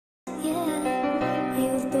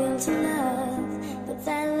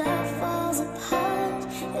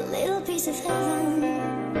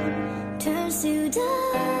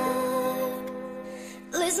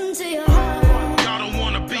listen to your heart. Y'all don't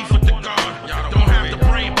wanna beef with the God. Y'all don't have the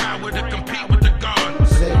brain power to compete with the God.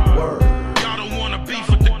 Say word. Y'all don't wanna beef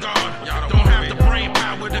with the God. Y'all don't have the brain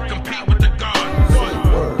power to compete with the God. Say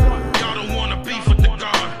word. Y'all don't wanna beef with the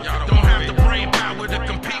God. Y'all don't have the brain power to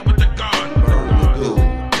compete with the God. Burn the dude.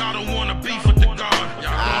 Y'all don't wanna beef with the God.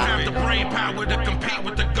 Y'all don't have the brain power to compete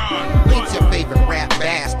with the God. It's your favorite rap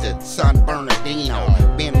bastard, son Bernardino.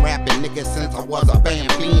 Been rapping niggas since I was a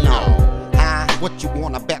bambino. What you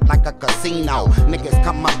wanna bet like a casino? Niggas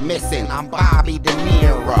come up missing, I'm Bobby De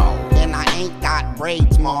Niro. And I ain't got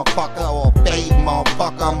braids, motherfucker, or fade,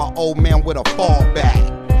 motherfucker. I'm an old man with a fallback.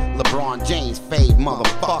 LeBron James fade,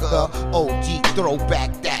 motherfucker. OG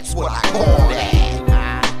throwback, that's what I call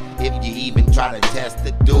that. If you even try to test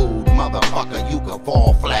the dude, motherfucker, you can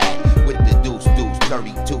fall flat. With the deuce,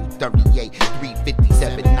 32, 38,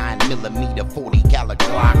 357, 9mm, 40 cal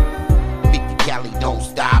Glock. 50 Cali don't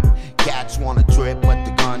stop. Cats wanna trip, but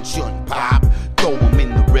the gun shouldn't pop. Throw them in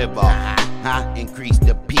the river, increase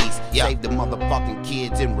the peace. Save the motherfucking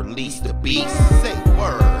kids and release the beast. Say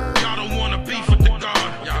word. Y'all don't wanna beef with the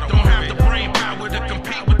God. Y'all don't have the brain power to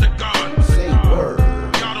compete with the God. Say word.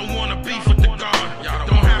 Y'all don't wanna beef with the God. Y'all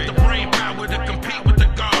don't have the brain power to compete with the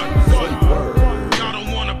God. Say word. Y'all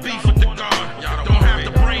don't wanna beef with the God. Y'all don't have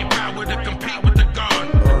the brain power to compete with the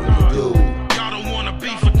God. Burn the dude. Y'all don't wanna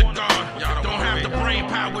beef with the God. Y'all don't have the brain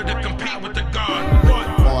power to compete with the God.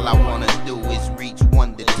 All I wanna do is reach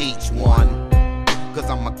one to teach one. Cause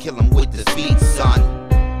I'ma kill 'em with the speed, son.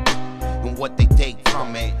 And what they take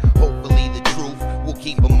from it, hopefully the truth will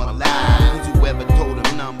keep 'em alive. Cause whoever told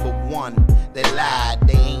them #1, they lied.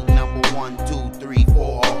 They ain't #1, 2, 3,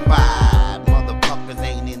 4, or 5. Motherfuckers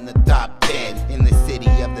ain't in the top 10. In the city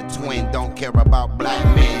of the twin, don't care about black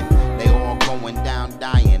men. They all going down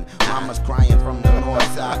dying. Mama's crying from the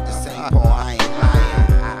north side to St. Paul, I ain't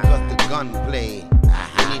lying. Cause the gunplay,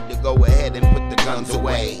 we need to go ahead and put the guns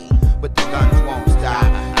away. But the guns won't stop.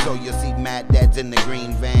 So you'll see mad dads in the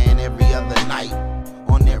green van every other night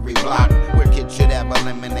on every block where kids should have a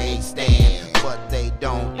lemonade stand. But they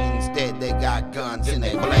don't, instead they got guns and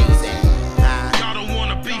they blazing. Y'all don't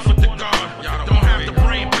wanna beef with the God. Y'all don't have the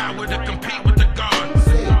brain power to compete with the God.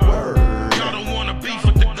 Say word. Y'all don't wanna beef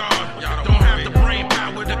with the God. Y'all don't have the brain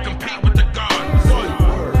power to compete with the God. Say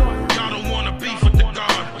word. Y'all don't wanna beef with the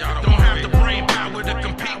God. Y'all don't have the brain power to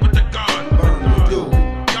compete with the God. Burn the dude.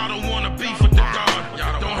 Y'all don't wanna beef with the God.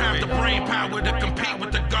 Y'all don't have the brain power to compete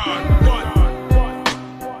with the